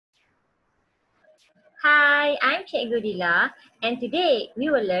Hi, I'm Cikgu Dila, and today we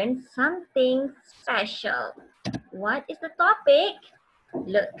will learn something special. What is the topic?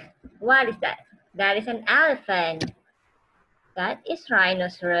 Look, what is that? That is an elephant. That is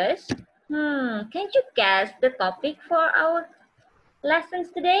rhinoceros. Can you guess the topic for our lessons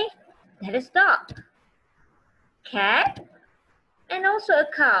today? That is dog, cat, and also a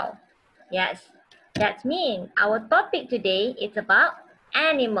cow. Yes, that means our topic today is about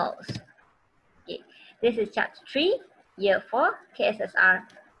animals. Okay. This is chapter 3, year 4, KSSR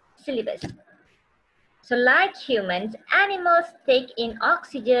syllabus. So like humans, animals take in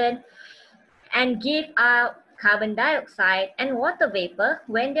oxygen and give out carbon dioxide and water vapor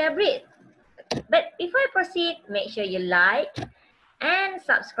when they breathe. But before I proceed, make sure you like and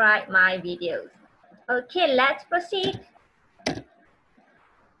subscribe my videos. Okay, let's proceed.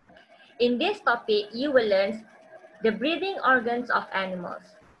 In this topic, you will learn the breathing organs of animals.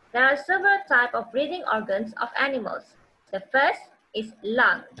 There are several types of breathing organs of animals. The first is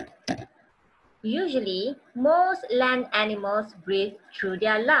lung. Usually, most land animals breathe through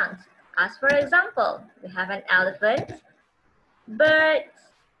their lungs. As for example, we have an elephant, birds,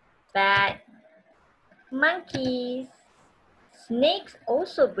 bat, monkeys. Snakes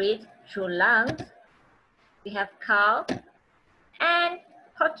also breathe through lungs. We have cow and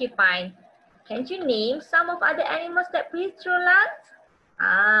porcupine. Can you name some of other animals that breathe through lungs?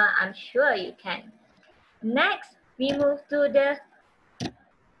 I'm sure you can. Next, we move to the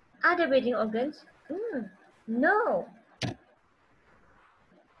other breathing organs. No.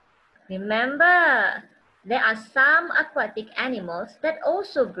 Remember, there are some aquatic animals that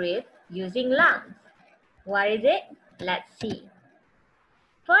also breathe using lungs. What is it? Let's see.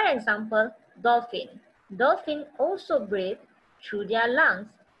 For example, dolphin. Dolphins also breathe through their lungs,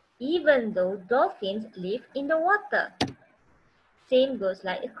 even though dolphins live in the water. Same goes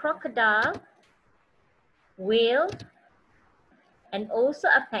like a crocodile, whale, and also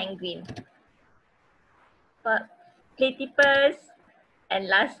a penguin. But platypus and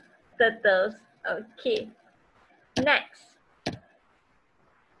last turtles. Okay. Next.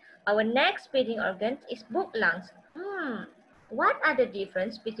 Our next breathing organ is book lungs. What are the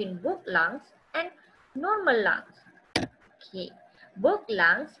difference between book lungs and normal lungs? Okay. Book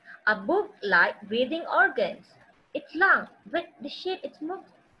lungs are book-like breathing organs. It's long, but the shape is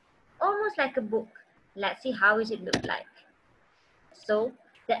almost like a book. Let's see how does it look like. So,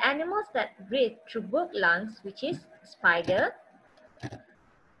 the animals that breathe through book lungs, which is spider.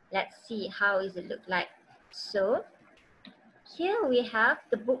 Let's see how does it look like. So, here we have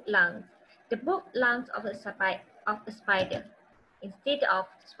the book lungs. The book lungs of a spider. Instead of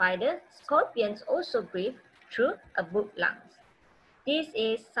spider, scorpions also breathe through a book lungs. This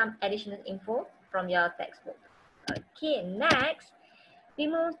is some additional info from your textbook. Okay, next, we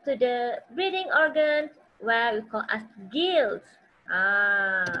move to the breathing organ where we call as gills.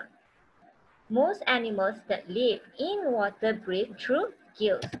 Most animals that live in water breathe through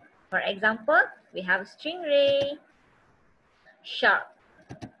gills. For example, we have stingray, shark,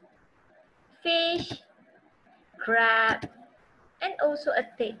 fish, crab, and also a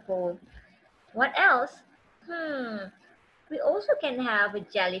tadpole. What else? We also can have a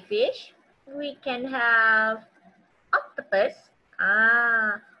jellyfish. We can have octopus.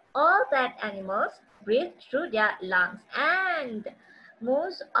 All that animals breathe through their lungs, and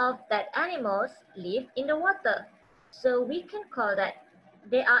most of that animals live in the water. So we can call that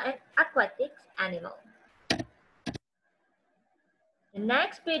they are an aquatic animal. The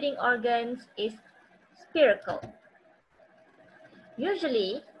next breathing organ is spiracle.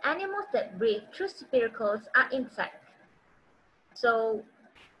 Usually, animals that breathe through spiracles are insects. So,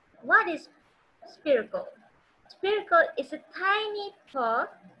 what is spiracle? Spiracle is a tiny pore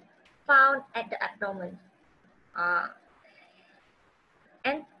found at the abdomen.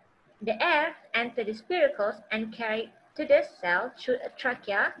 And the air enters the spiracles and carried to the cell through a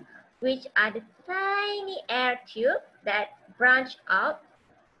trachea, which are the tiny air tube that branch out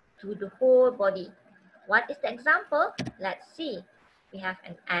to the whole body. What is the example? Let's see. We have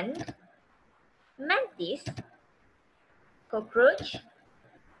an ant, mantis, cockroach,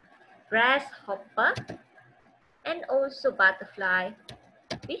 grasshopper, and also butterfly.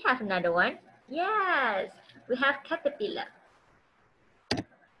 We have another one. Yes, we have caterpillar.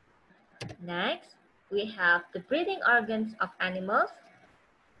 Next, we have the breathing organs of animals,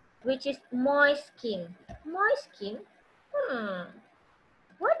 which is moist skin. Moist skin?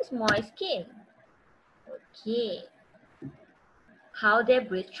 What is moist skin? Okay. How they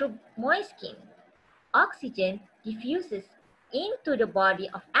breathe through moist skin? Oxygen diffuses into the body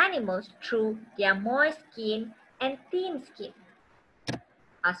of animals through their moist skin and thin skin.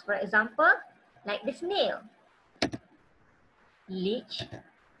 As for example, like the snail, leech,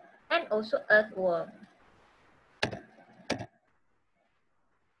 and also earthworm.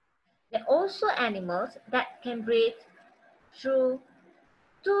 There are also animals that can breathe through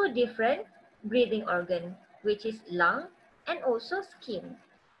two different breathing organs, which is lung and also skin.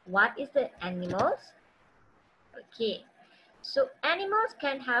 What is the animals? Okay, so animals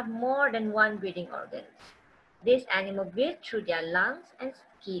can have more than one breathing organ. This animal breathe through their lungs and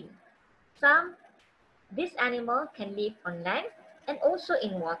skin. This animal can live on land and also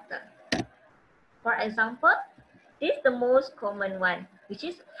in water. For example, this is the most common one, which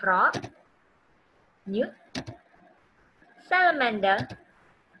is frog, newt, salamander,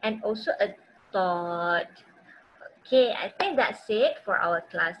 and also a toad. Okay, I think that's it for our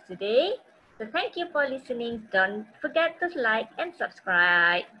class today. So thank you for listening. Don't forget to like and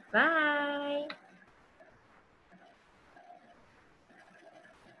subscribe. Bye.